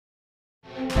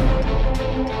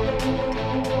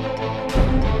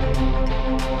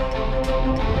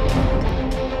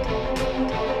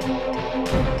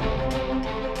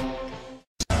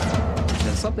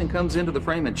Something comes into the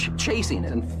frame and chasing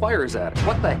it and fires at it.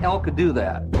 What the hell could do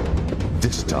that?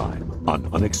 This time on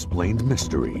Unexplained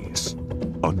Mysteries,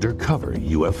 Undercover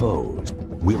UFOs,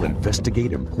 we'll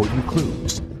investigate important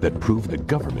clues that prove the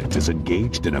government is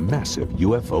engaged in a massive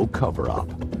UFO cover-up.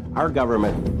 Our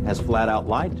government has flat out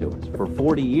lied to us for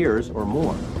 40 years or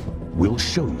more. We'll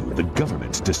show you the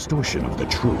government's distortion of the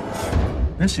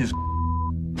truth. This is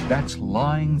that's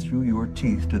lying through your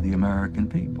teeth to the American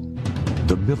people.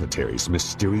 The military's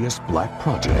mysterious black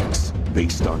projects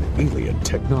based on alien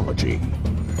technology.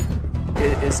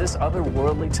 Is this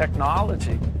otherworldly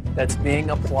technology that's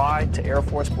being applied to Air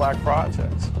Force black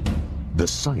projects? The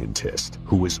scientist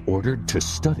who was ordered to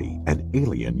study an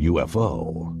alien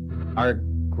UFO. Our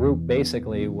group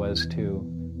basically was to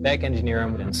back engineer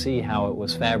them and see how it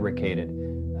was fabricated.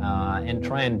 And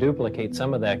try and duplicate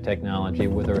some of that technology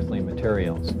with earthly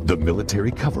materials. The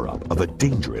military cover-up of a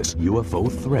dangerous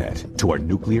UFO threat to our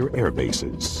nuclear air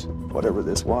bases. Whatever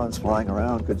this was flying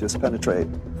around could just penetrate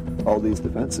all these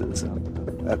defenses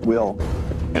at will.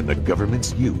 And the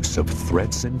government's use of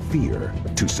threats and fear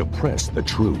to suppress the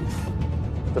truth.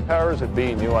 If the powers that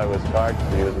be knew I was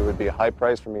targeted, there would be a high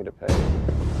price for me to pay.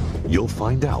 You'll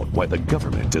find out why the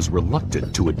government is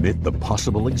reluctant to admit the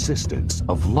possible existence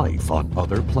of life on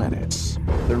other planets.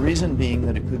 The reason being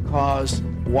that it could cause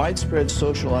widespread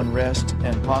social unrest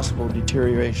and possible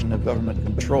deterioration of government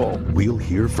control. We'll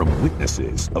hear from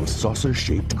witnesses of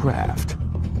saucer-shaped craft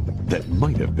that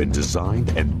might have been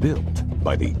designed and built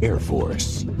by the Air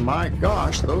Force. My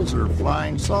gosh, those are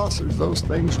flying saucers. Those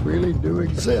things really do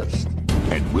exist.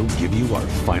 And we'll give you our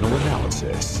final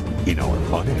analysis in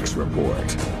our On-X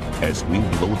report as we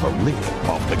blow the lid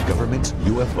off the government's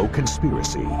UFO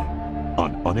conspiracy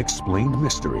on Unexplained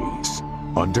Mysteries,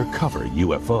 Undercover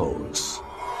UFOs.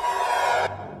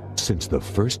 Since the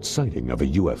first sighting of a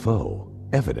UFO,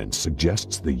 evidence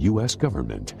suggests the U.S.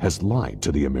 government has lied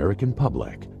to the American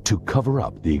public to cover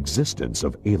up the existence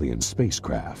of alien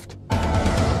spacecraft.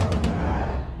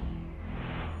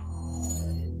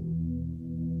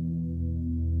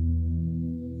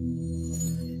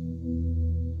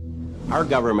 Our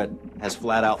government has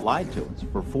flat out lied to us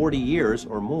for 40 years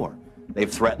or more. They've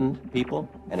threatened people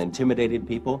and intimidated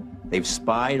people. They've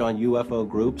spied on UFO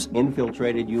groups,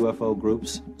 infiltrated UFO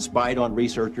groups, spied on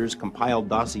researchers, compiled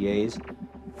dossiers.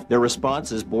 Their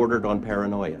response is bordered on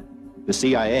paranoia. The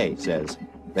CIA says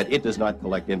that it does not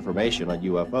collect information on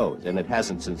UFOs, and it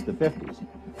hasn't since the 50s.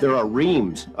 There are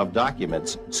reams of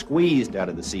documents squeezed out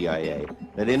of the CIA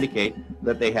that indicate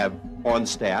that they have on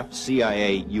staff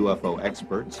CIA UFO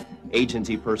experts,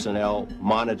 agency personnel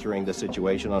monitoring the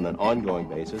situation on an ongoing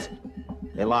basis.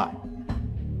 They lie.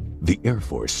 The Air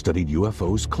Force studied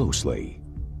UFOs closely.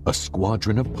 A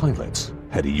squadron of pilots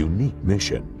had a unique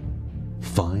mission: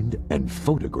 find and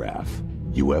photograph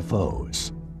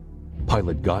UFOs.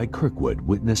 Pilot Guy Kirkwood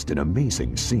witnessed an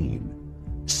amazing scene: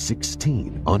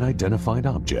 16 unidentified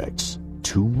objects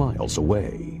 2 miles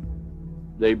away.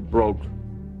 They broke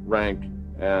rank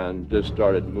and just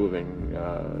started moving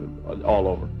all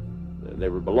over. They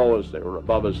were below us, they were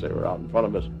above us, they were out in front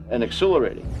of us, and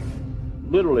accelerating,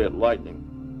 literally at lightning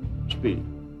speed.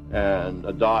 And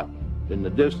a dot in the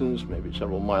distance, maybe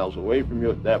several miles away from you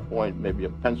at that point, maybe a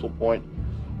pencil point,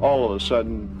 all of a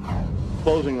sudden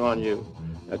closing on you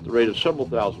at the rate of several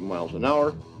thousand miles an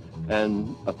hour,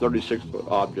 and a 36-foot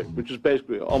object, which is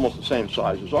basically almost the same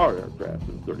size as our aircraft,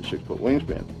 with a 36-foot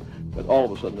wingspan. But all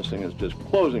of a sudden this thing is just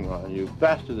closing on you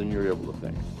faster than you're able to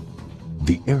think.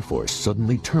 The Air Force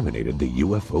suddenly terminated the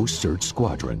UFO search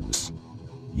squadrons.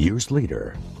 Years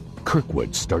later,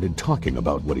 Kirkwood started talking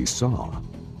about what he saw,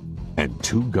 and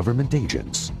 2 government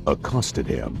agents accosted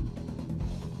him.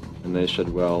 And they said,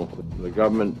 well, the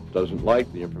government doesn't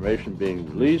like the information being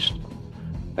released,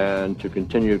 and to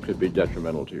continue could be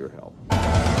detrimental to your health.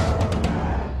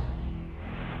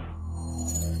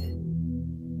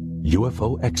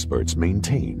 UFO experts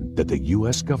maintain that the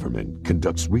U.S. government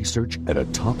conducts research at a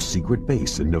top-secret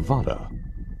base in Nevada,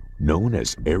 known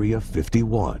as Area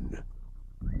 51.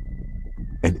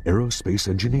 An aerospace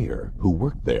engineer who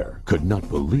worked there could not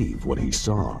believe what he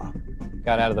saw.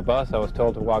 Got out of the bus, I was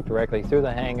told to walk directly through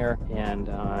the hangar, and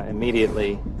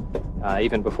immediately,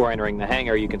 even before entering the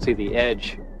hangar, you can see the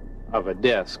edge of a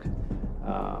disc.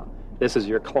 This is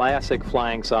your classic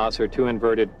flying saucer, 2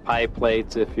 inverted pie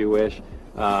plates, if you wish,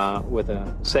 with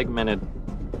a segmented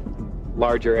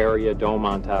larger area dome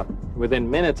on top. Within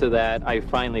minutes of that, I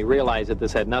finally realized that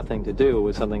this had nothing to do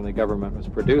with something the government was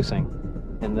producing,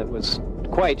 and that was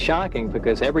quite shocking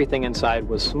because everything inside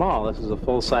was small. This is a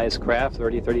full-size craft,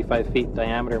 30, 35 feet in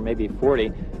diameter, maybe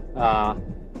 40.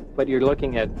 But you're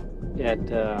looking at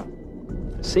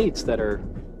seats that are,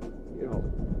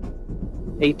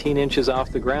 18 inches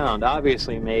off the ground,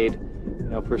 obviously made,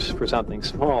 for something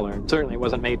smaller. It certainly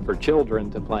wasn't made for children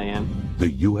to play in.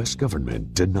 The U.S.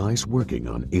 government denies working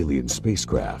on alien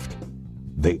spacecraft.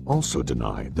 They also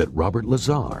deny that Robert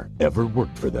Lazar ever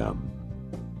worked for them.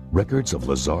 Records of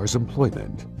Lazar's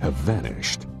employment have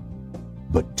vanished.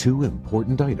 But two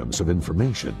important items of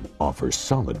information offer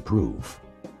solid proof.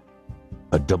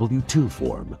 A W-2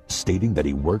 form stating that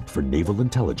he worked for Naval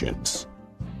Intelligence,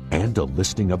 and a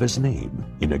listing of his name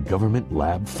in a government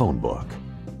lab phone book.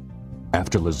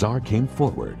 After Lazar came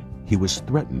forward, he was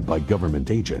threatened by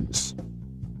government agents.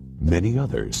 Many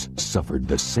others suffered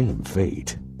the same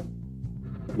fate.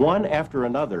 One after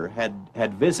another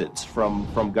had visits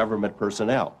from government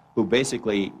personnel who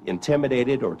basically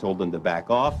intimidated or told them to back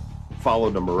off,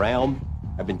 followed them around.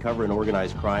 I've been covering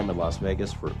organized crime in Las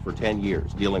Vegas for 10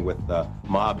 years, dealing with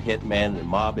mob hitmen and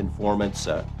mob informants,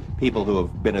 people who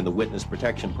have been in the witness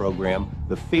protection program.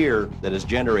 The fear that is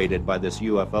generated by this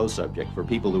UFO subject for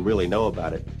people who really know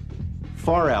about it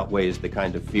far outweighs the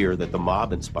kind of fear that the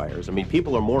mob inspires. I mean,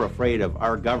 people are more afraid of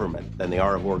our government than they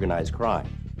are of organized crime.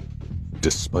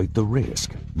 Despite the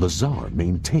risk, Lazar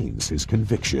maintains his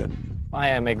conviction. I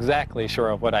am exactly sure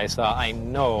of what I saw. I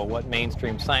know what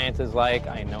mainstream science is like.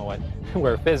 I know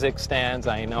where physics stands.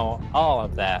 I know all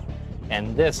of that.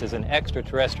 And this is an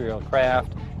extraterrestrial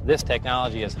craft. This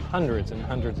technology is hundreds and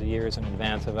hundreds of years in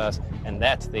advance of us, and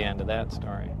that's the end of that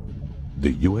story.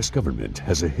 The U.S. government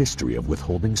has a history of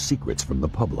withholding secrets from the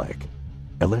public.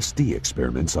 LSD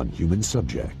experiments on human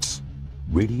subjects,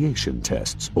 radiation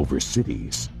tests over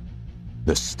cities,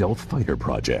 the Stealth Fighter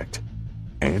Project,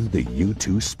 and the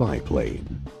U-2 spy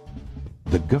plane.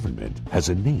 The government has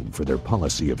a name for their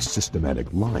policy of systematic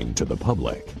lying to the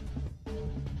public.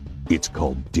 It's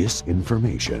called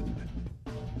disinformation.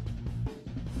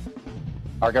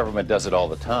 Our government does it all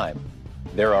the time.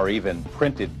 There are even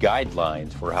printed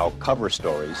guidelines for how cover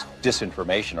stories,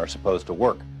 disinformation, are supposed to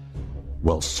work.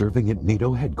 While serving at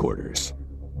NATO headquarters,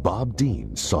 Bob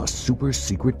Dean saw super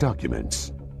secret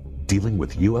documents dealing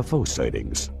with UFO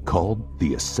sightings called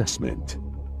the Assessment.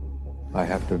 I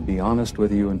have to be honest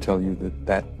with you and tell you that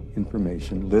that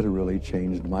information literally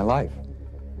changed my life,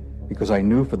 because I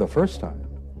knew for the first time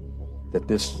that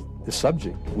this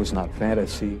subject was not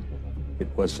fantasy, it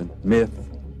wasn't myth,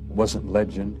 it wasn't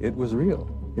legend, it was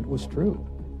real, it was true.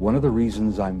 One of the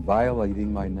reasons I'm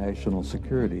violating my national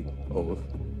security oath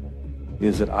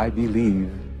is that I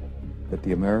believe that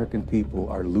the American people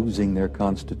are losing their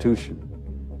Constitution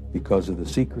because of the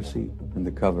secrecy and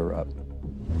the cover-up.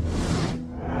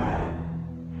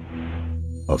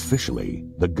 Officially,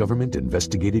 the government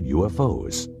investigated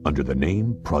UFOs under the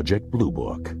name Project Blue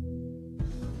Book.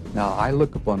 Now, I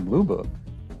look upon Blue Book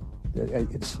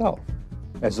itself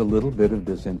as a little bit of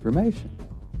disinformation,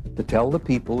 to tell the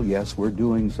people, yes, we're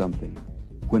doing something,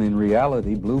 when in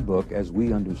reality, Blue Book, as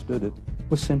we understood it,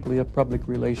 was simply a public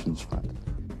relations front.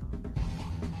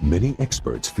 Many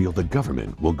experts feel the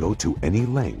government will go to any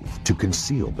length to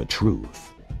conceal the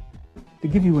truth. To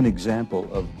give you an example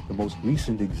of the most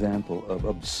recent example of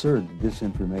absurd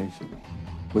disinformation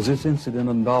was this incident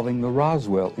involving the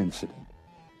Roswell incident.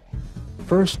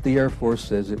 First, the Air Force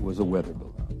says it was a weather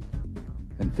balloon.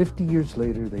 And 50 years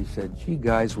later, they said, gee,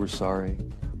 guys, we're sorry.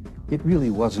 It really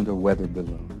wasn't a weather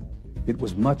balloon. It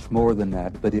was much more than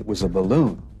that, but it was a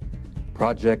balloon.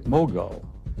 Project Mogul.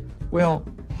 Well,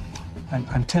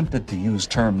 I'm tempted to use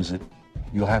terms that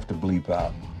you'll have to bleep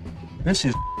out. This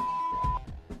is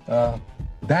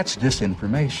that's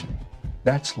disinformation.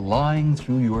 That's lying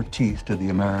through your teeth to the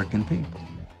American people.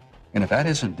 And if that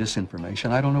isn't disinformation,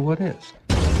 I don't know what is.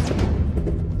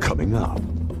 Coming up,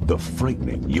 the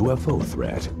frightening UFO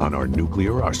threat on our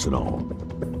nuclear arsenal.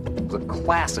 It was a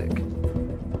classic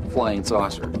flying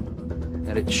saucer,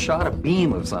 and it shot a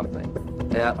beam of something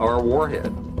at our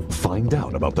warhead. Find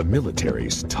out about the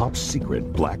military's top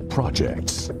secret black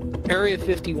projects. Area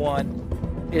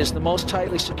 51 is the most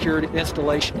tightly secured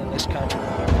installation in this country.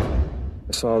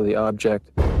 I saw the object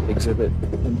exhibit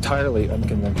entirely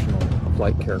unconventional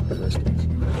flight characteristics.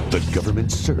 The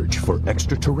government's search for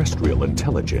extraterrestrial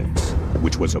intelligence,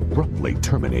 which was abruptly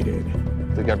terminated.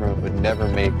 The government would never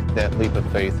make that leap of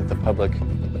faith that the public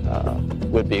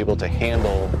would be able to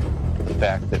handle the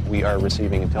fact that we are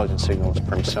receiving intelligence signals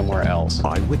from somewhere else.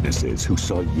 Eyewitnesses who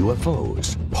saw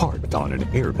UFOs parked on an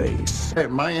airbase. Hey,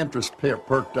 my interest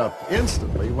perked up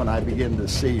instantly when I began to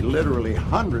see literally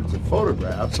hundreds of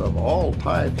photographs of all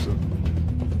types of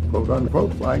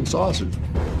quote-unquote flying saucers.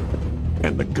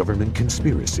 and the government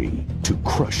conspiracy to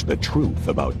crush the truth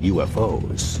about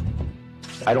UFOs.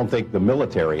 I don't think the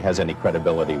military has any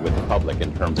credibility with the public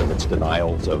in terms of its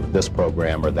denials of this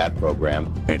program or that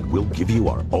program. And we'll give you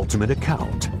our ultimate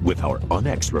account with our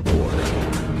UNX report.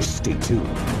 Stay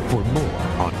tuned for more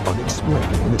on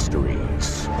Unexplained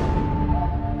Mysteries.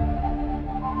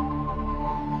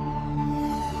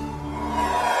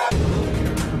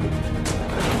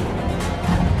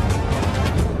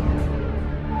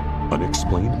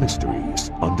 Unexplained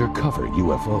Mysteries, Undercover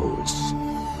UFOs.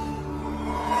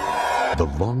 The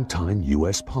long-time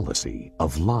U.S. policy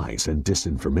of lies and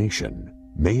disinformation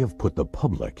may have put the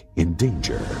public in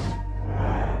danger.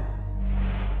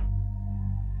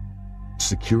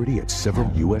 Security at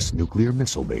several U.S. nuclear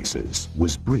missile bases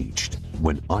was breached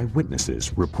when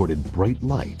eyewitnesses reported bright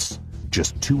lights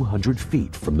just 200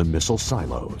 feet from the missile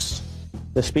silos.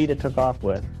 The speed it took off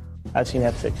with, I've seen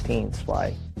F-16s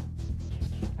fly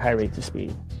high rates of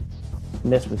speed.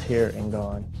 And this was here and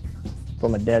gone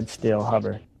from a dead still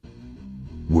hover.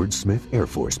 Wordsmith Air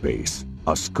Force Base,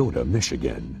 Oscoda,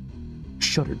 Michigan.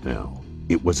 Shuttered now,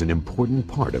 it was an important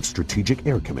part of Strategic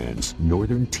Air Command's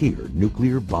Northern Tier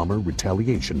Nuclear Bomber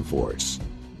Retaliation Force.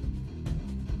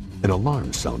 An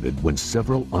alarm sounded when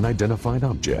several unidentified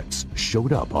objects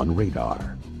showed up on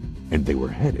radar, and they were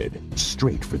headed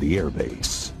straight for the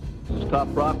airbase. Stop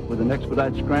Rock with an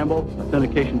expedite scramble.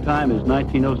 Authentication time is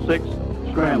 1906.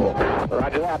 Scramble.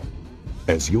 Roger that.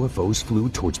 As UFOs flew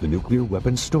towards the nuclear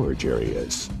weapons storage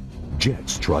areas,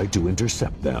 jets tried to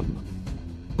intercept them.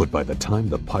 But by the time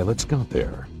the pilots got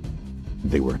there,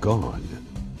 they were gone.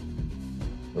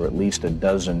 There were at least a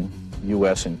dozen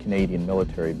U.S. and Canadian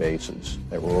military bases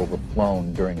that were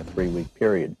overflown during a 3-week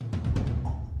period.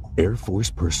 Air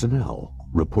Force personnel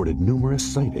reported numerous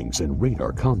sightings and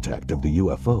radar contact of the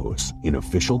UFOs in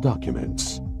official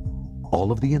documents.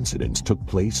 All of the incidents took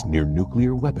place near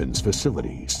nuclear weapons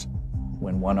facilities.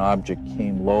 When one object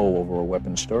came low over a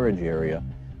weapons storage area,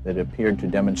 that appeared to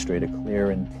demonstrate a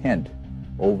clear intent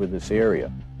over this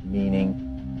area,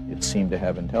 meaning it seemed to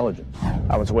have intelligence.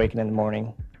 I was awakened in the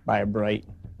morning by a bright,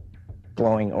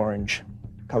 glowing orange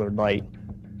colored light.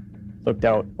 Looked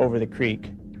out over the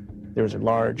creek. There was a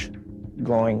large,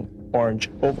 glowing orange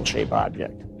oval-shaped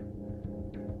object.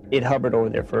 It hovered over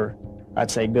there for,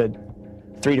 I'd say, good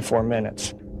 3 to 4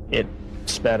 minutes. It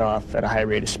sped off at a high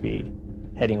rate of speed,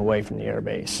 heading away from the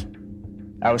airbase.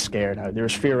 I was scared. There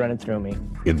was fear running through me.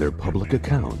 In their public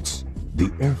accounts, the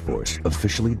Air Force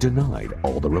officially denied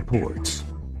all the reports.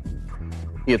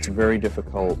 It's very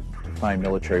difficult to find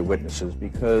military witnesses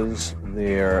because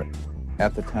they're,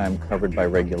 at the time, covered by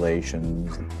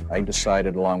regulations. I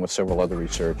decided, along with several other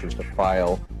researchers, to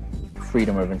file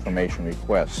Freedom of Information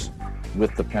requests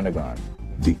with the Pentagon.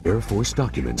 The Air Force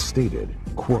documents stated,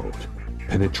 quote,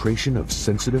 penetration of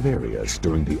sensitive areas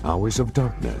during the hours of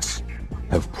darkness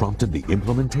have prompted the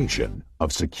implementation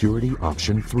of Security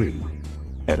Option 3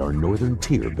 at our Northern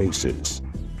Tier bases,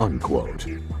 unquote.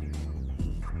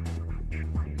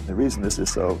 The reason this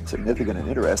is so significant and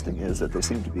interesting is that they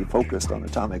seem to be focused on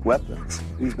atomic weapons.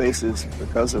 These bases,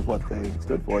 because of what they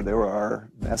stood for, they were our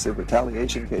massive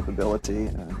retaliation capability,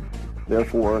 and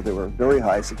therefore they were very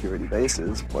high security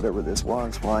bases. Whatever this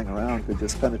was flying around could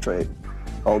just penetrate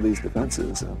all these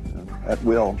defenses at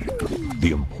will.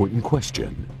 The important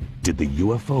question, did the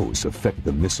UFOs affect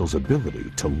the missile's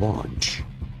ability to launch?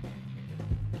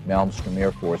 Malmstrom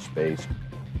Air Force Base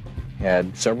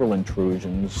had several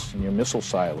intrusions near missile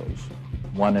silos,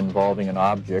 one involving an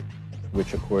object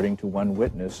which, according to one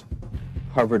witness,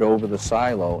 hovered over the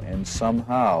silo and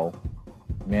somehow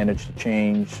managed to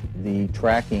change the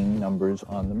tracking numbers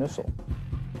on the missile.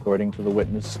 According to the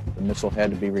witness, the missile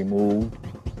had to be removed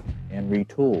and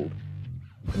retooled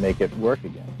to make it work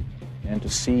again. And to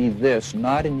see this,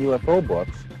 not in UFO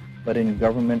books, but in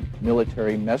government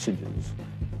military messages,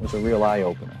 was a real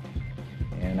eye-opener.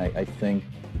 And I think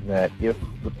that if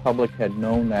the public had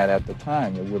known that at the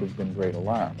time, there would have been great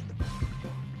alarm.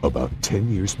 About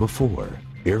 10 years before,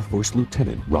 Air Force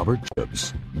Lieutenant Robert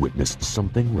Jacobs witnessed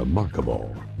something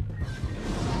remarkable.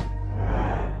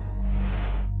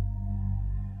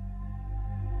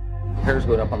 Hair's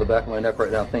going up on the back of my neck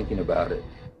right now thinking about it,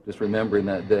 just remembering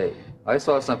that day. I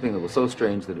saw something that was so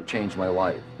strange that it changed my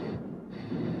life.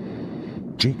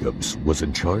 Jacobs was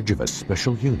in charge of a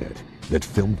special unit that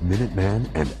filmed Minuteman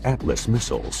and Atlas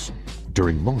missiles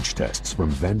during launch tests from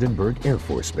Vandenberg Air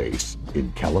Force Base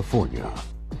in California.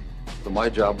 So my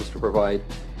job was to provide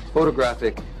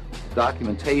photographic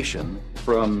documentation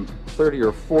from 30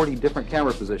 or 40 different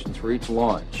camera positions for each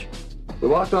launch. We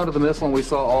walked onto the missile and we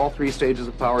saw all 3 stages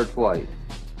of powered flight.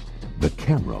 The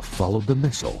camera followed the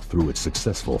missile through its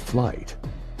successful flight.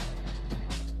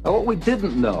 Now, what we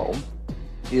didn't know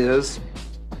is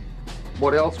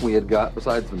what else we had got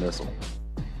besides the missile.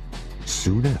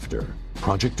 Soon after,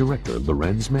 Project Director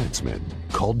Lorenz Mansman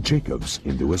called Jacobs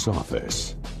into his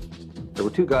office. There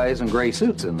were two guys in gray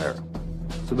suits in there,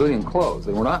 civilian clothes.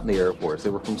 They were not in the Air Force.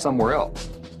 They were from somewhere else.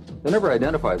 They never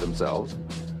identified themselves.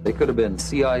 They could have been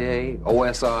CIA,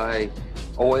 OSI,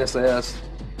 OSS.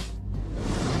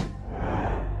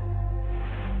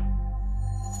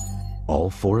 All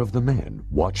four of the men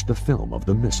watched the film of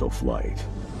the missile flight.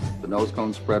 The nose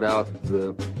cone spread out.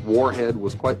 The warhead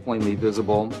was quite plainly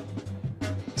visible.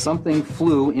 Something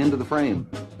flew into the frame.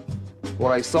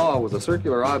 What I saw was a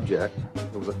circular object.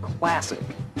 It was a classic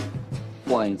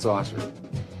flying saucer.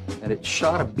 And it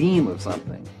shot a beam of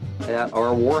something at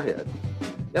our warhead.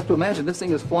 You have to imagine this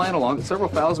thing is flying along at several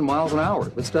thousand miles an hour.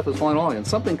 This stuff is flying along, and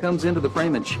something comes into the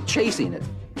frame and chasing it.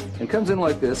 And comes in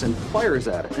like this and fires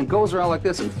at it, and goes around like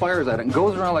this and fires at it, and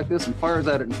goes around like this and fires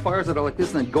at it, and fires at it like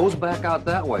this, and then goes back out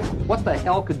that way. What the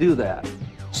hell could do that?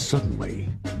 Suddenly,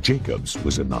 Jacobs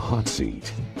was in the hot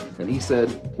seat. And he said,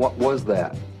 "What was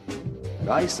that?" And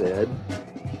I said,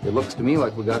 "It looks to me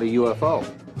like we got a UFO."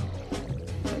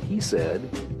 And he said,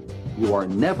 "You are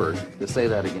never to say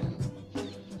that again.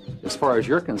 As far as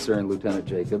you're concerned, Lieutenant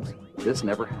Jacobs, this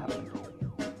never happened."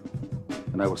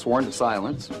 And I was sworn to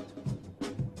silence,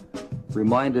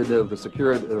 reminded of the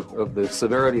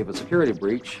severity of a security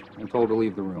breach, and told to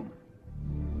leave the room.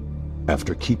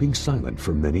 After keeping silent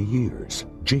for many years,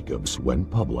 Jacobs went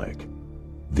public.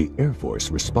 The Air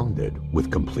Force responded with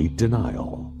complete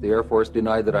denial. The Air Force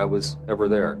denied that I was ever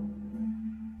there.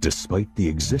 Despite the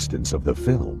existence of the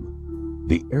film,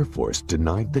 the Air Force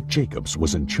denied that Jacobs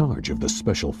was in charge of the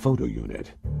Special Photo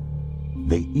Unit.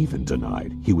 They even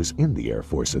denied he was in the Air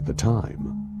Force at the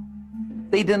time.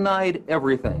 They denied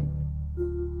everything.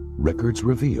 Records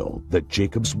reveal that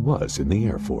Jacobs was in the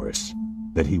Air Force,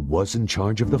 that he was in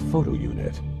charge of the photo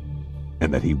unit,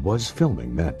 and that he was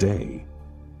filming that day.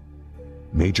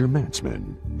 Major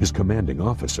Mansman, his commanding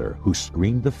officer who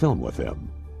screened the film with him,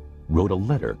 wrote a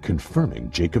letter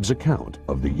confirming Jacobs' account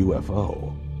of the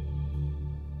UFO.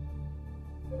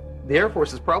 The Air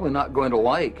Force is probably not going to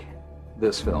like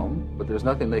this film, but there's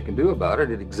nothing they can do about it.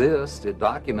 It exists. It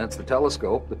documents the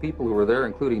telescope, the people who were there,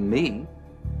 including me.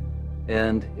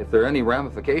 And if there are any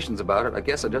ramifications about it, I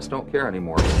guess I just don't care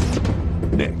anymore.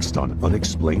 Next on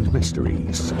Unexplained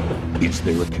Mysteries, is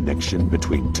there a connection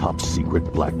between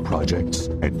top-secret black projects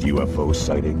and UFO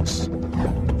sightings?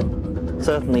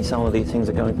 Certainly some of these things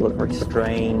are going to look very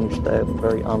strange. They're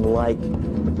very unlike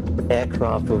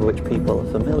aircraft with which people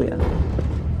are familiar.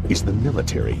 Is the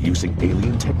military using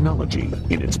alien technology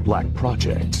in its black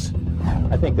projects?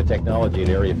 I think the technology at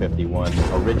Area 51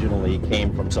 originally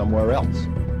came from somewhere else.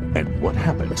 And what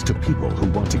happens to people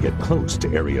who want to get close to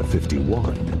Area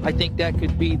 51? I think that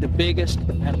could be the biggest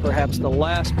and perhaps the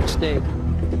last mistake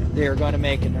they are going to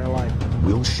make in their life.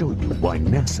 We'll show you why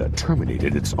NASA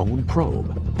terminated its own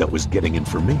probe that was getting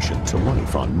information to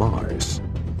life on Mars.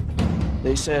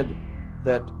 They said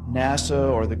that NASA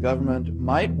or the government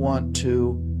might want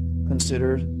to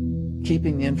consider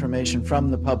keeping the information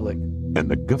from the public. And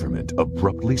the government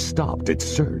abruptly stopped its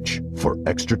search for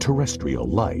extraterrestrial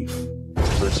life.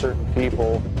 For certain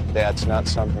people, that's not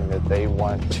something that they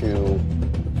want to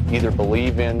either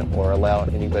believe in or allow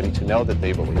anybody to know that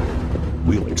they believe in.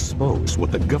 We'll expose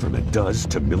what the government does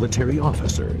to military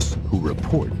officers who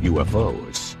report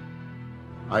UFOs.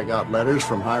 I got letters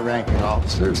from high-ranking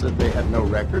officers that they had no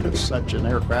record of such an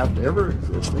aircraft ever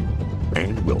existing.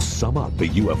 And we'll sum up the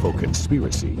UFO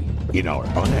conspiracy in our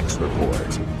UNX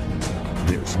report.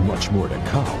 There's much more to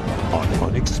come on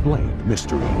Unexplained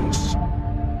Mysteries.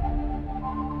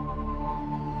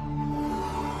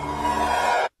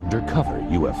 Undercover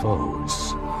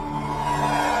UFOs.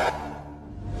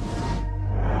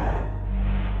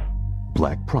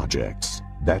 Black projects.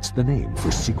 That's the name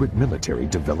for secret military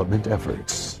development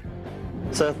efforts.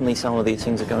 Certainly some of these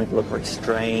things are going to look very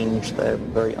strange. They're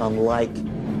very unlike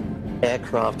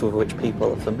aircraft with which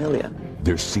people are familiar.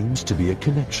 There seems to be a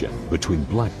connection between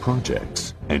black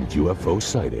projects and UFO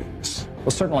sightings.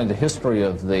 Well, certainly the history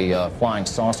of the flying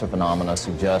saucer phenomena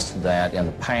suggests that in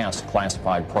the past,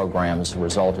 classified programs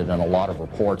resulted in a lot of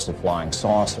reports of flying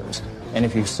saucers. And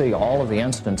if you see all of the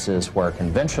instances where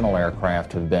conventional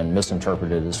aircraft have been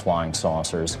misinterpreted as flying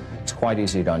saucers, it's quite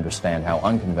easy to understand how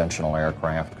unconventional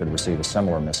aircraft could receive a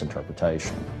similar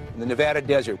misinterpretation. In the Nevada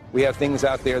desert, we have things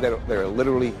out there that are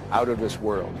literally out of this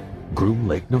world. Groom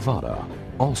Lake, Nevada,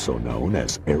 also known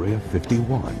as Area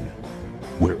 51,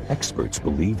 where experts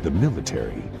believe the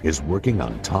military is working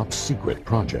on top-secret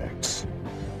projects.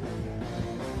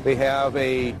 They have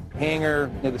a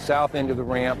hangar near the south end of the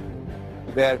ramp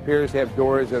that appears to have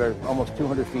doors that are almost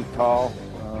 200 feet tall,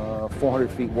 400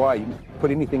 feet wide. You can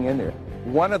put anything in there.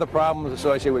 One of the problems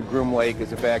associated with Groom Lake is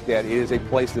the fact that it is a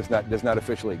place that does not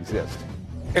officially exist.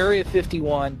 Area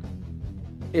 51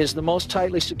 is the most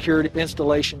tightly secured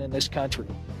installation in this country.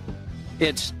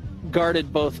 It's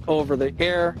guarded both over the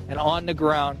air and on the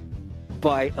ground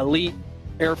by elite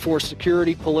Air Force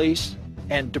security police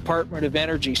and Department of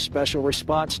Energy special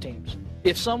response teams.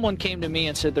 If someone came to me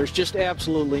and said there's just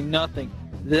absolutely nothing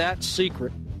that's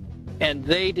secret, and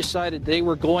they decided they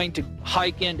were going to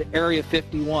hike into Area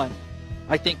 51,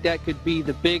 I think that could be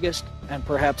the biggest and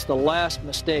perhaps the last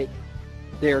mistake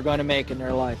they are going to make in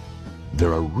their life.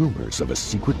 There are rumors of a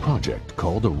secret project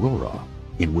called Aurora,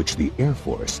 in which the Air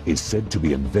Force is said to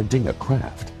be inventing a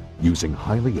craft using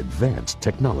highly advanced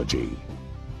technology.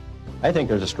 I think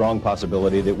there's a strong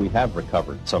possibility that we have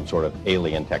recovered some sort of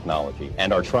alien technology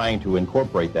and are trying to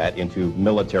incorporate that into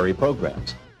military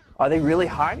programs. Are they really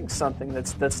hiding something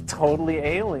that's totally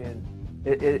alien?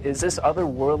 Is this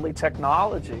otherworldly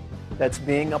technology that's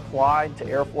being applied to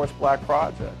Air Force black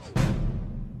projects?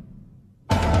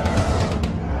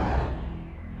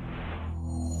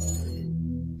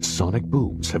 Sonic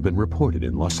booms have been reported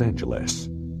in Los Angeles,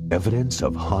 evidence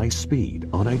of high-speed,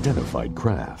 unidentified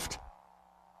craft.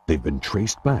 They've been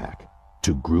traced back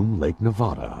to Groom Lake,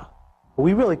 Nevada.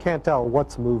 We really can't tell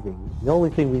what's moving. The only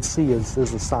thing we see is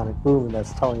a sonic boom, and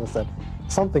that's telling us that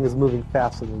something is moving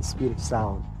faster than the speed of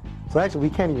sound. So actually,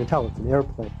 we can't even tell it's an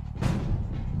airplane.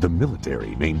 The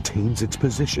military maintains its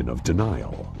position of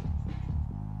denial.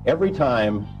 Every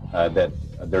time that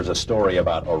there's a story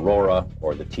about Aurora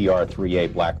or the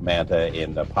TR-3A Black Manta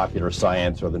in the Popular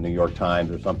Science or the New York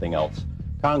Times or something else,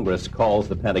 Congress calls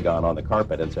the Pentagon on the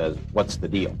carpet and says, what's the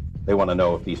deal? They want to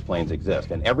know if these planes exist.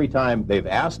 And every time they've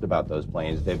asked about those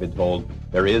planes, they've been told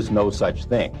there is no such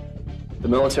thing. The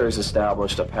military's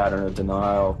established a pattern of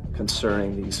denial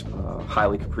concerning these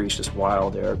highly capricious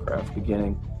wild aircraft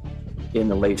beginning in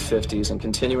the late 50s and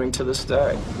continuing to this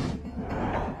day.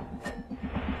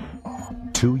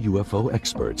 2 UFO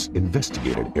experts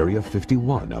investigated Area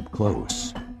 51 up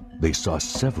close. They saw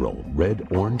several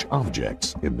red-orange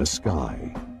objects in the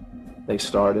sky. They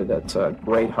started at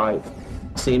great height,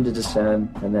 seemed to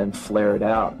descend, and then flared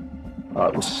out.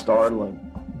 It was startling.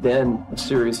 Then a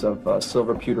series of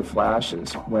silver pewter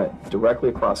flashes went directly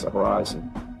across the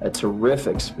horizon at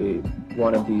terrific speed.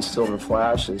 One of these silver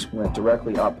flashes went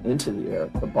directly up into the air.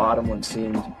 The bottom one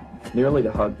seemed nearly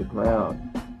to hug the ground.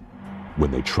 When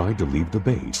they tried to leave the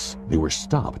base, they were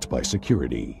stopped by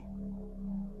security.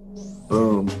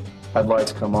 Boom.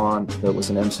 Headlights come on. There was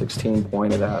an M16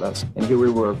 pointed at us. And here we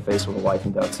were faced with a life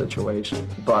and death situation.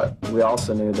 But we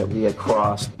also knew that we had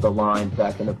crossed the line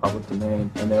back into public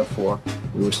domain, and therefore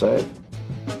we were saved.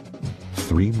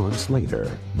 3 months later,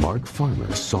 Mark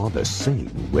Farmer saw the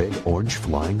same red-orange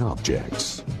flying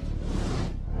objects.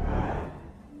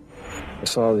 I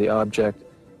saw the object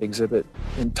exhibit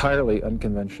entirely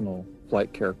unconventional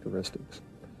flight characteristics.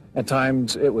 At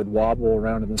times it would wobble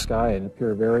around in the sky and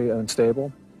appear very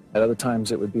unstable. At other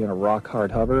times it would be in a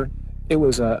rock-hard hover. It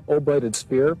was an oblated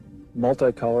sphere,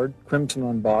 multicolored, crimson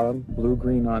on bottom,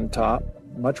 blue-green on top,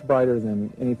 much brighter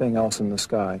than anything else in the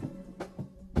sky.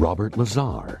 Robert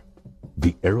Lazar,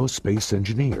 the aerospace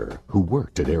engineer who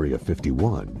worked at Area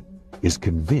 51, is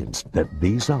convinced that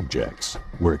these objects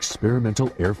were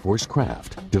experimental Air Force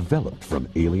craft developed from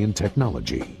alien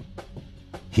technology.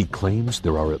 He claims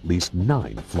there are at least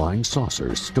 9 flying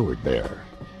saucers stored there.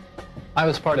 I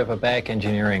was part of a back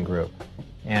engineering group,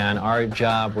 and our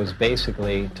job was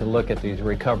basically to look at these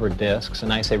recovered discs,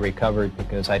 and I say recovered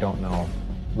because I don't know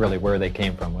really where they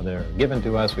came from. Whether they were given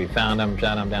to us, we found them,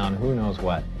 shot them down, who knows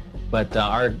what. But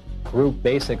our group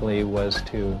basically was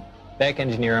to back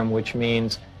engineer them, which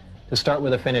means to start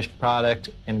with a finished product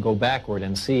and go backward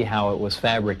and see how it was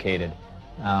fabricated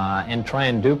and try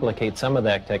and duplicate some of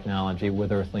that technology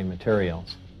with earthly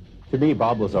materials. To me,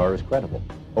 Bob Lazar is credible.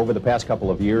 Over the past couple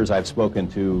of years, I've spoken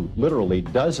to literally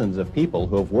dozens of people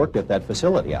who have worked at that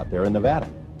facility out there in Nevada.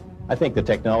 I think the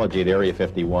technology at Area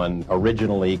 51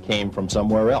 originally came from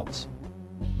somewhere else.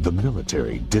 The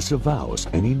military disavows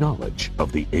any knowledge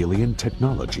of the alien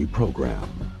technology program.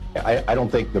 I don't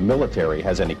think the military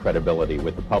has any credibility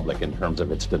with the public in terms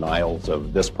of its denials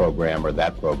of this program or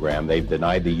that program. They've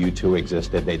denied the U-2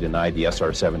 existed, they denied the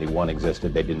SR-71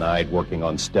 existed, they denied working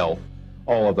on stealth.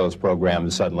 All of those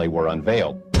programs suddenly were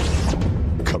unveiled.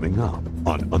 Coming up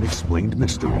on Unexplained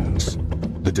Mysteries,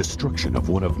 the destruction of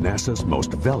one of NASA's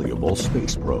most valuable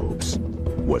space probes.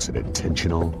 Was it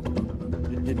intentional?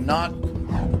 It did not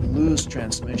lose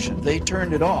transmission. They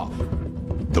turned it off.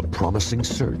 The promising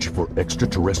search for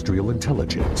extraterrestrial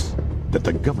intelligence that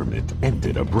the government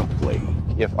ended abruptly.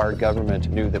 If our government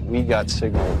knew that we got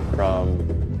signal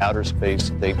from outer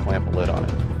space, they'd clamp a lid on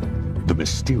it. The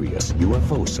mysterious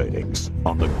UFO sightings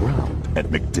on the ground at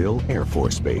MacDill Air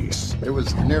Force Base. It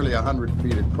was nearly 100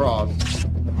 feet across.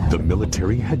 The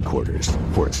military headquarters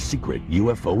for a secret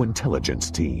UFO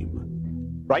intelligence team.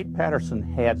 Wright-Patterson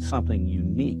had something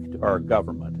unique to our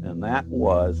government, and that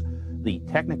was the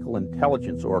Technical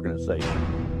Intelligence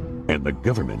Organization. And the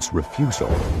government's refusal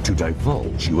to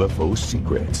divulge UFO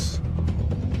secrets.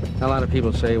 A lot of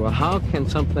people say, well, how can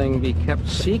something be kept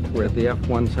secret? The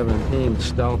F-117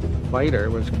 stealth fighter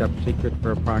was kept secret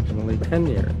for approximately 10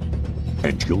 years.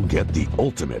 And you'll get the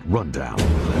ultimate rundown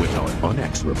with our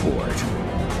UNX report.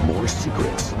 More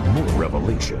secrets, more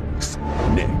revelations.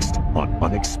 Next on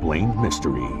Unexplained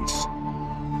Mysteries.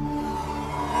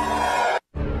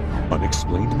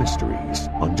 Unexplained Mysteries,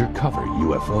 Undercover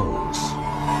UFOs.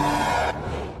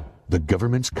 The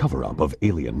government's cover-up of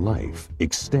alien life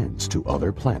extends to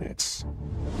other planets.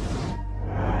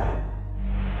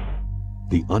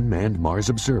 The unmanned Mars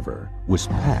Observer was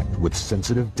packed with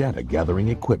sensitive data-gathering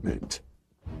equipment.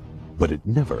 But it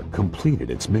never completed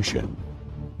its mission.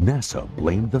 NASA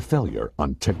blamed the failure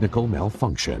on technical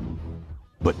malfunction.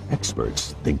 But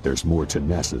experts think there's more to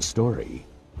NASA's story.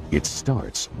 It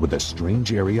starts with a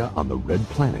strange area on the red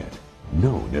planet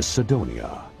known as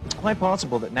Cydonia. It's quite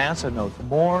possible that NASA knows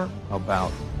more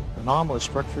about anomalous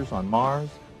structures on Mars,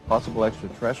 possible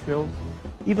extraterrestrials,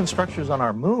 even structures on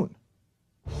our moon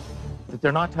that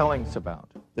they're not telling us about.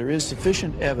 There is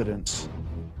sufficient evidence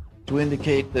to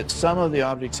indicate that some of the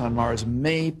objects on Mars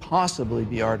may possibly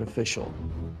be artificial.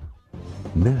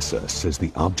 NASA says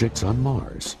the objects on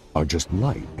Mars are just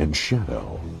light and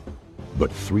shadow. But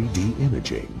 3D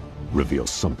imaging reveals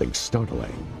something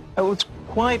startling. I was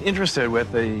quite interested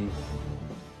with the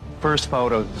first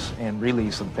photos and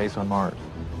release of the face on Mars.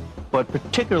 But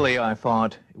particularly I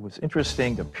thought it was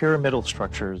interesting the pyramidal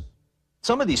structures.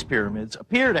 Some of these pyramids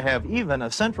appear to have even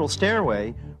a central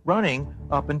stairway running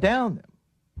up and down them.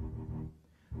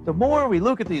 The more we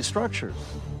look at these structures,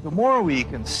 the more we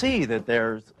can see that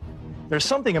there's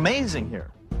something amazing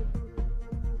here.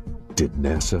 Did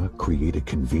NASA create a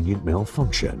convenient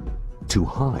malfunction to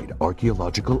hide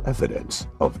archaeological evidence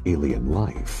of alien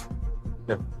life?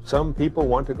 If some people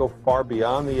want to go far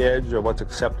beyond the edge of what's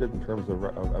accepted in terms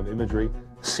of imagery,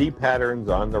 see patterns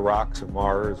on the rocks of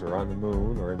Mars or on the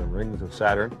moon or in the rings of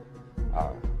Saturn,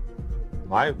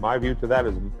 my view to that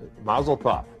is mazel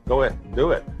tov. Go ahead,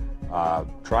 do it.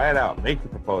 Try it out, make the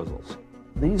proposals.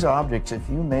 These objects, if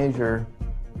you measure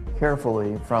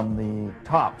carefully from the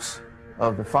tops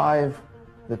of the 5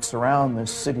 that surround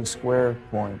this city square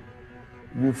point,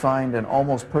 you find an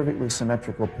almost perfectly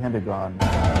symmetrical pentagon.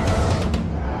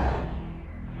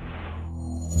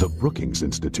 The Brookings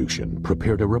Institution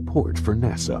prepared a report for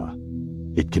NASA.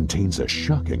 It contains a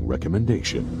shocking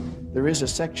recommendation. There is a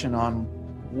section on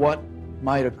what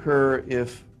might occur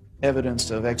if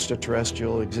evidence of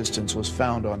extraterrestrial existence was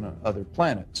found on other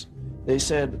planets. They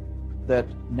said that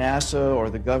NASA or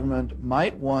the government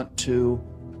might want to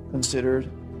consider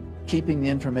keeping the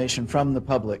information from the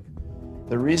public.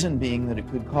 The reason being that it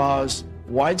could cause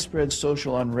widespread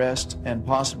social unrest and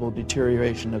possible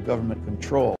deterioration of government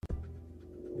control.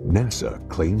 NASA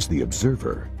claims the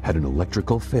observer had an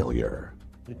electrical failure.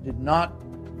 It did not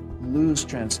lose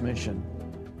transmission.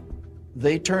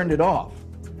 They turned it off.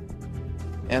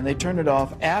 And they turned it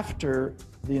off after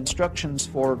the instructions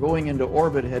for going into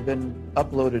orbit had been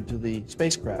uploaded to the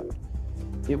spacecraft.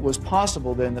 It was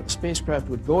possible then that the spacecraft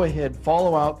would go ahead,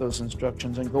 follow out those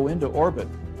instructions, and go into orbit.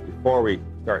 Before we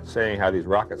start saying how these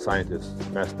rocket scientists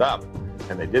messed up,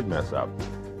 and they did mess up,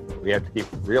 we have to keep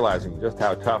realizing just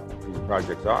how tough these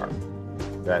projects are.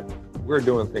 That we're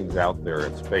doing things out there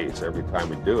in space every time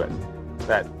we do it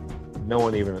that no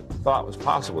one even thought was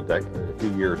possible a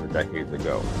few years or decades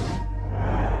ago.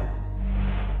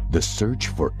 The search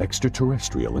for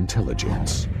extraterrestrial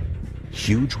intelligence.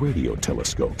 Huge radio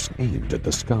telescopes aimed at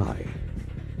the sky.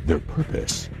 Their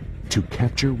purpose? To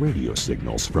capture radio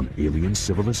signals from alien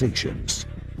civilizations.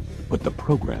 But the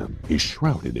program is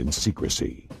shrouded in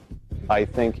secrecy. I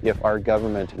think if our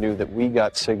government knew that we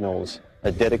got signals,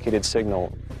 a dedicated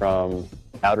signal from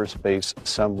outer space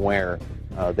somewhere,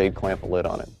 they'd clamp a lid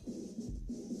on it.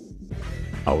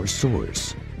 Our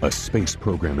source, a space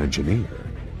program engineer,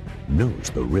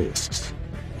 knows the risks.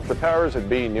 If the powers that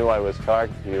be knew I was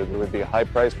talking to you, there would be a high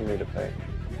price for me to pay.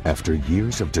 After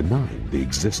years of denying the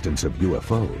existence of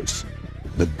UFOs,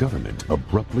 the government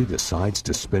abruptly decides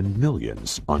to spend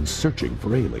millions on searching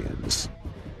for aliens.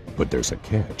 But there's a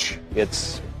catch.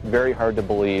 It's very hard to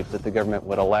believe that the government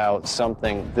would allow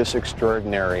something this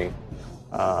extraordinary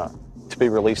be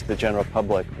released to the general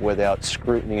public without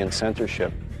scrutiny and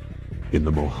censorship. In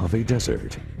the Mojave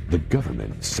Desert, the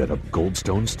government set up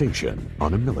Goldstone Station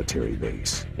on a military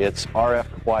base. It's RF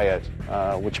quiet,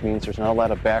 which means there's not a lot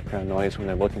of background noise when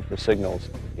they're looking for signals.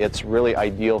 It's really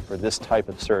ideal for this type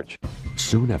of search.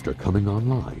 Soon after coming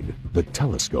online, the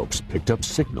telescopes picked up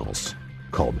signals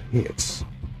called hits.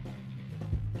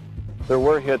 There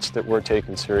were hits that were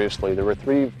taken seriously. There were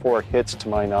 3-4 hits, to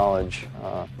my knowledge,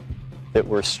 that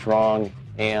were strong,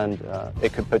 and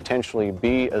it could potentially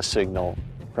be a signal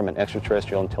from an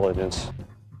extraterrestrial intelligence.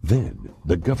 Then,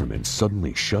 the government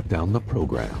suddenly shut down the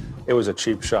program. It was a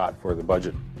cheap shot for the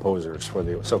budget posers, for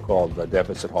the so-called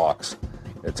deficit hawks.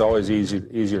 It's always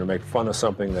easier to make fun of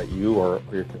something that you or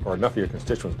enough of your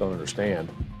constituents don't understand.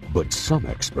 But some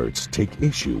experts take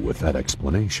issue with that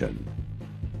explanation.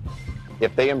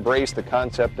 If they embrace the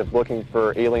concept of looking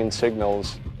for alien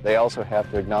signals, they also have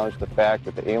to acknowledge the fact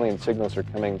that the alien signals are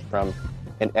coming from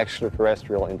an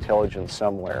extraterrestrial intelligence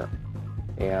somewhere.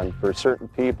 And for certain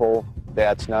people,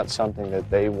 that's not something that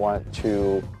they want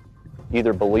to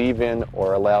either believe in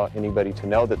or allow anybody to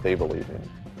know that they believe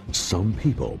in. Some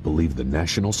people believe the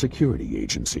National Security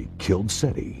Agency killed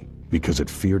SETI because it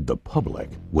feared the public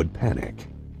would panic.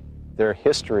 Their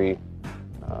history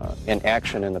and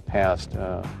action in the past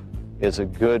is a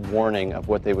good warning of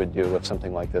what they would do if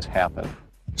something like this happened.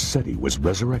 SETI was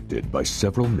resurrected by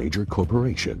several major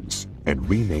corporations and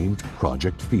renamed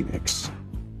Project Phoenix.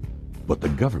 But the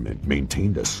government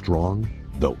maintained a strong,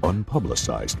 though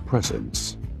unpublicized,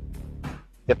 presence.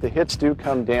 If the hits do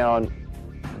come down,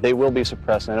 they will be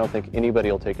suppressed, and I don't think anybody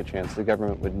will take a chance. The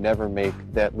government would never make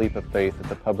that leap of faith that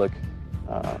the public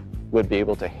would be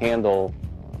able to handle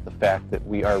the fact that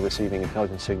we are receiving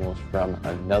intelligence signals from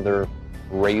another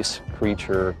race,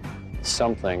 creature,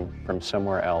 something from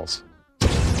somewhere else.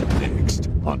 Next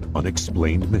on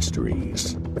Unexplained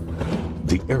Mysteries,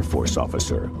 the Air Force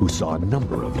officer who saw a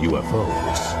number of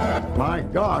UFOs. My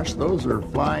gosh, those are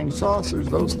flying saucers.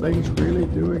 Those things really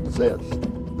do exist.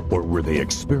 Or were they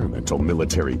experimental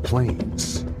military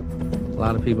planes? A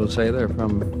lot of people say they're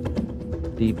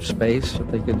from deep space,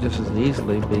 but they could just as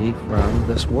easily be from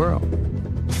this world.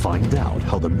 Find out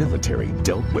how the military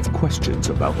dealt with questions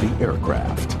about the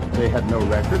aircraft. They had no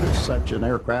record of such an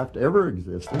aircraft ever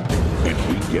existing. And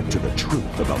we get to the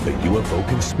truth about the UFO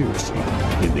conspiracy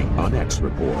in the UNX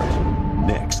Report,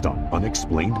 next on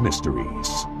Unexplained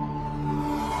Mysteries.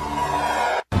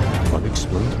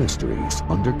 Unexplained Mysteries,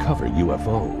 Undercover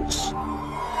UFOs.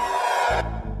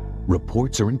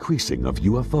 Reports are increasing of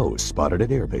UFOs spotted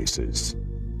at air bases,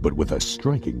 but with a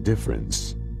striking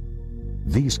difference.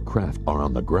 These craft are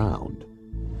on the ground.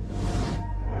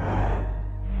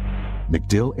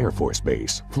 MacDill Air Force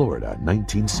Base, Florida,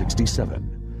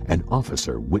 1967. An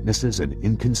officer witnesses an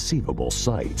inconceivable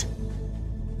sight.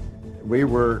 We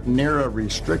were near a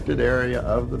restricted area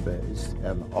of the base,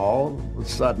 and all of a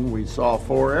sudden we saw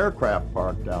 4 aircraft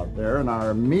parked out there, and our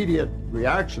immediate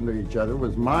reaction to each other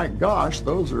was, my gosh,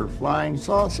 those are flying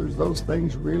saucers. Those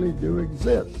things really do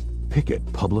exist.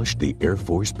 Pickett published the Air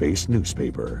Force Base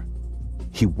newspaper.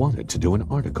 He wanted to do an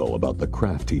article about the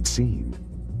craft he'd seen,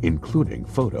 including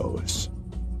photos.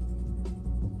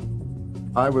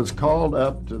 I was called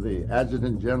up to the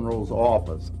Adjutant General's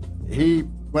office. He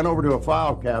went over to a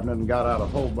file cabinet and got out a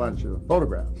whole bunch of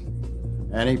photographs.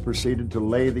 And he proceeded to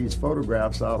lay these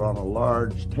photographs out on a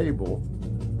large table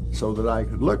so that I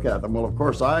could look at them. Well, of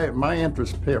course, my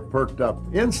interest perked up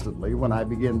instantly when I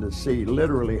began to see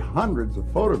literally hundreds of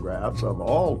photographs of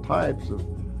all types of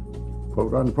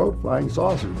quote-unquote flying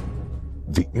saucers.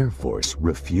 The Air Force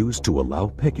refused to allow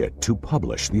Pickett to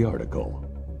publish the article.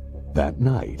 That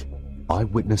night,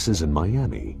 eyewitnesses in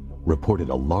Miami reported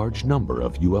a large number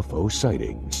of UFO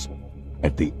sightings.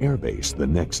 At the airbase the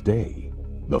next day,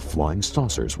 the flying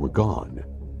saucers were gone.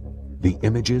 The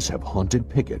images have haunted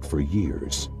Pickett for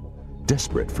years.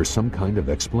 Desperate for some kind of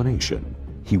explanation,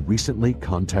 he recently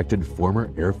contacted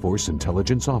former Air Force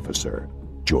intelligence officer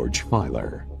George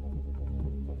Filer.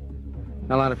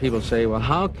 A lot of people say, well,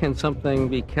 how can something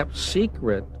be kept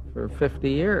secret for 50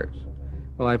 years?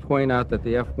 Well, I point out that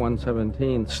the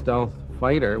F-117 stealth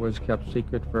fighter was kept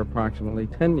secret for approximately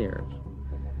 10 years.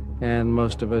 And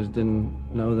most of us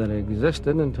didn't know that it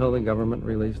existed until the government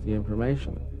released the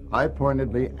information. I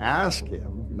pointedly asked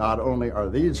him, not only are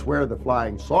these where the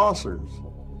flying saucers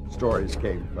stories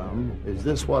came from, is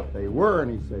this what they were?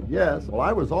 And he said, yes. Well,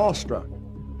 I was awestruck.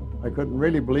 I couldn't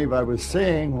really believe I was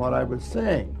seeing what I was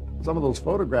seeing. Some of those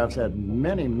photographs had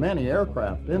many, many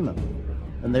aircraft in them,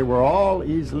 and they were all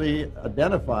easily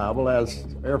identifiable, as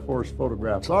Air Force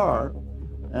photographs are,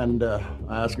 And I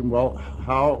asked him, well,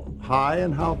 how high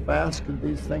and how fast could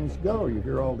these things go? You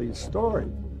hear all these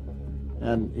stories.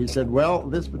 And he said, well,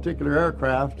 this particular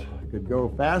aircraft could go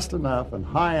fast enough and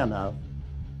high enough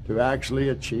to actually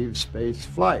achieve space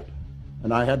flight.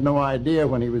 And I had no idea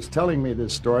when he was telling me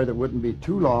this story that it wouldn't be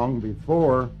too long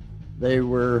before they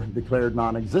were declared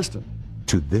non-existent.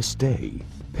 To this day,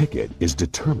 Pickett is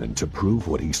determined to prove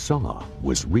what he saw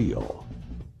was real.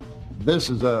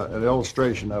 This is an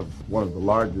illustration of one of the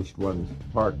largest ones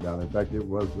parked down. In fact, it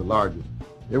was the largest.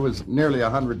 It was nearly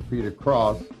 100 feet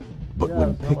across. But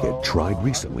when Pickett tried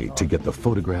recently to get the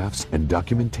photographs and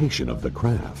documentation of the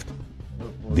craft,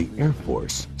 the Air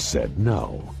Force said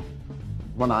no.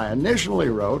 When I initially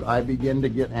wrote, I began to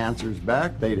get answers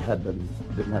back. They didn't have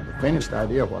the faintest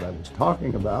idea what I was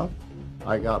talking about.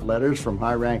 I got letters from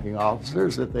high-ranking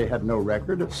officers that they had no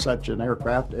record of such an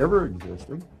aircraft ever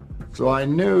existing. So I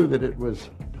knew that it was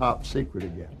top secret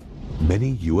again.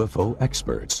 Many UFO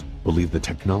experts believe the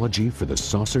technology for the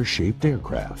saucer-shaped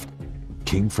aircraft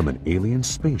came from an alien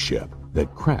spaceship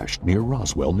that crashed near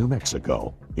Roswell, New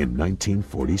Mexico in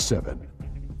 1947.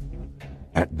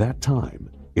 At that time,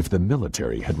 if the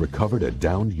military had recovered a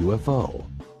downed UFO,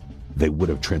 they would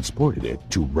have transported it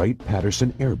to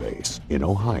Wright-Patterson Air Base in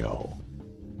Ohio.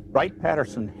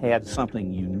 Wright-Patterson had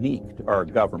something unique to our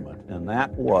government, and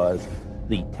that was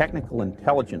the Technical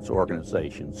Intelligence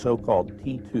Organization, so-called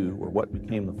T2, or what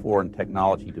became the Foreign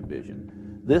Technology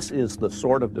Division. This is the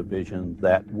sort of division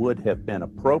that would have been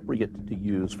appropriate to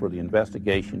use for the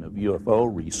investigation of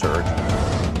UFO research.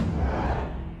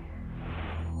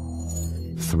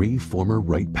 3 former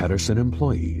Wright-Patterson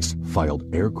employees filed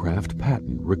aircraft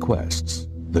patent requests.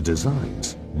 The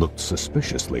designs looked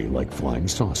suspiciously like flying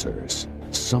saucers.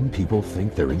 Some people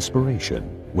think their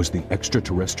inspiration was the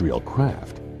extraterrestrial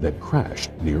craft that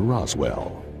crashed near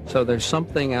Roswell. So there's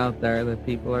something out there that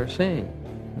people are seeing.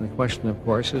 And the question, of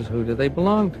course, is who do they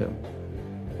belong to?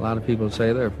 A lot of people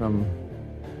say they're from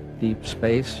deep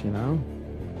space, you know,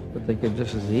 but they could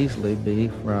just as easily be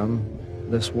from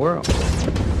this world.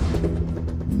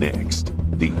 Next,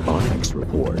 the Onyx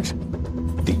Report.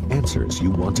 The answers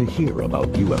you want to hear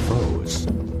about UFOs.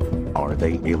 Are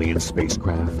they alien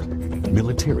spacecraft,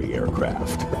 military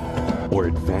aircraft, or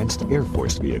advanced Air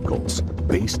Force vehicles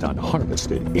based on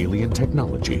harvested alien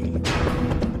technology?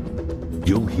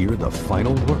 You'll hear the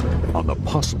final word on the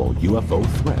possible UFO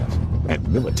threat and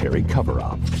military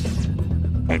cover-up.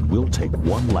 And we'll take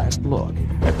one last look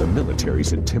at the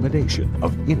military's intimidation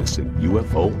of innocent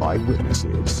UFO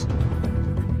eyewitnesses.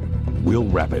 We'll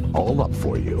wrap it all up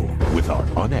for you with our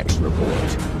Onyx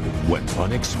Report when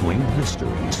Unexplained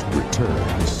Mysteries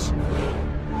returns.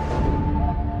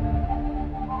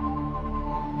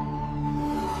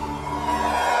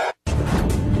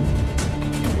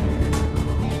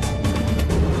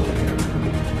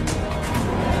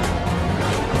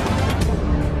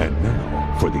 And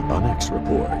now for the Onyx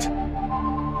Report.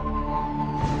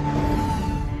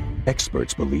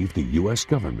 Experts believe the U.S.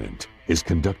 government is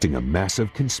conducting a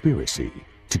massive conspiracy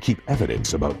to keep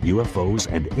evidence about UFOs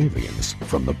and aliens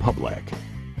from the public.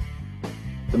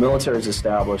 The military has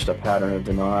established a pattern of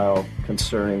denial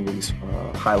concerning these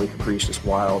highly capricious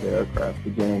wild aircraft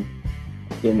beginning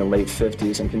in the late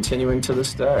 50s and continuing to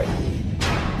this day.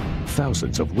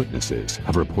 Thousands of witnesses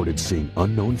have reported seeing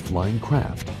unknown flying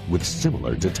craft with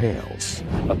similar details.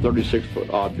 A 36-foot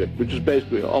object, which is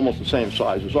basically almost the same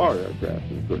size as our aircraft,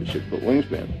 a 36-foot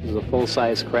wingspan. This is a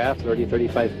full-size craft, 30,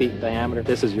 35 feet in diameter.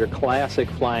 This is your classic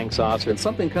flying saucer. And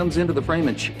something comes into the frame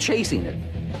and chasing it.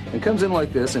 And comes in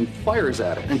like this and fires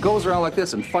at it, and goes around like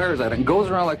this and fires at it, and goes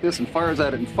around like this and fires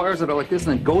at it, and fires at it like this,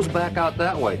 and then goes back out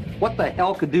that way. What the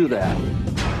hell could do that?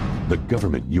 The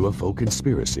government UFO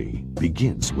conspiracy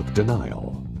begins with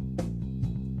denial.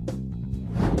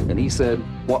 And he said,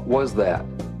 "What was that?"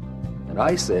 And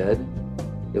I said,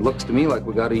 "It looks to me like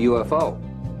we got a UFO."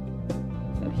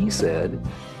 And he said,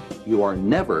 "You are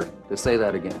never to say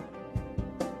that again.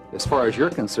 As far as you're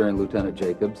concerned, Lieutenant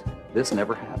Jacobs, this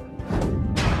never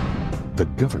happened." The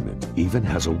government even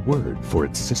has a word for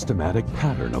its systematic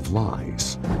pattern of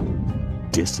lies: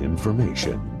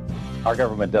 disinformation. Our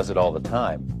government does it all the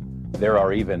time. There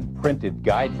are even printed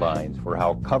guidelines for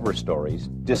how cover stories,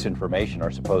 disinformation,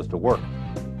 are supposed to work.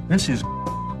 This is,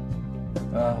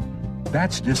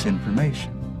 that's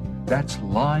disinformation. That's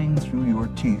lying through your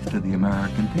teeth to the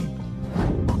American people.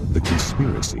 The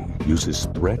conspiracy uses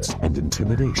threats and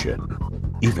intimidation,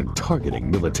 even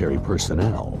targeting military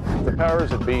personnel. If the powers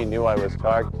that be knew I was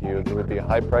talking to you, there would be a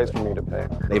high price for me to pay.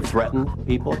 They've threatened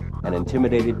people and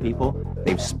intimidated people.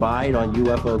 They've spied on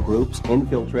UFO groups,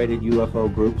 infiltrated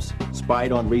UFO groups,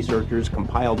 spied on researchers,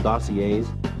 compiled dossiers.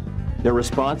 Their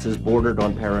responses bordered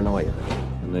on paranoia.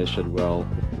 And they said, well,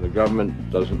 the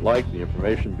government doesn't like the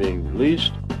information being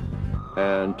released,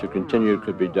 and to continue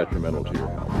could be detrimental to your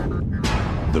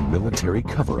health. The military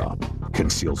cover-up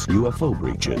conceals UFO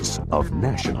breaches of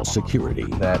national security.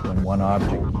 That when one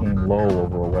object came low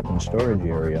over a weapons storage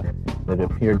area, that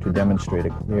appeared to demonstrate a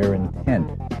clear intent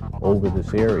over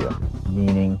this area,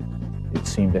 meaning it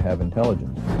seemed to have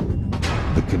intelligence.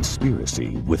 The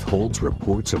conspiracy withholds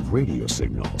reports of radio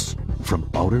signals from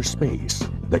outer space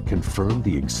that confirm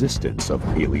the existence of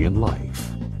alien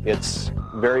life. It's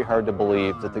very hard to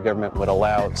believe that the government would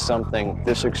allow something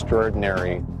this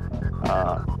extraordinary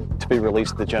to be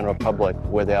released to the general public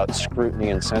without scrutiny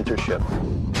and censorship.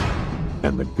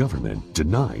 And the government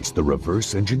denies the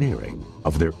reverse engineering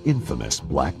of their infamous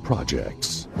black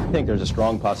projects. I think there's a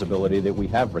strong possibility that we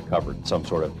have recovered some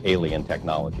sort of alien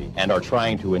technology and are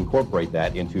trying to incorporate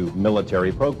that into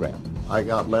military programs. I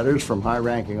got letters from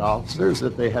high-ranking officers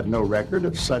that they had no record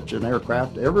of such an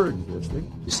aircraft ever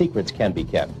existing. Secrets can be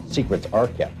kept. Secrets are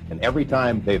kept. And every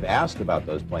time they've asked about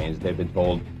those planes, they've been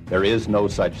told there is no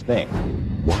such thing.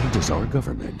 Why does our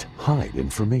government hide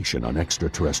information on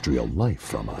extraterrestrial life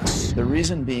from us? The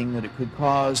reason being that it could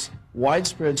cause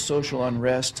widespread social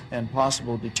unrest and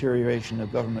possible deterioration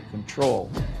of government control.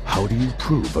 How do you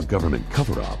prove a government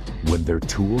cover-up when their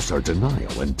tools are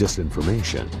denial and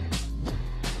disinformation?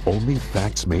 Only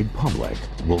facts made public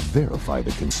will verify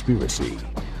the conspiracy.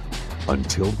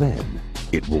 Until then,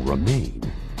 it will remain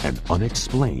an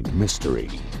unexplained mystery.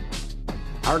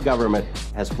 Our government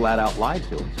has flat out lied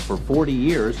to us for 40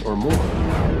 years or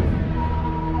more.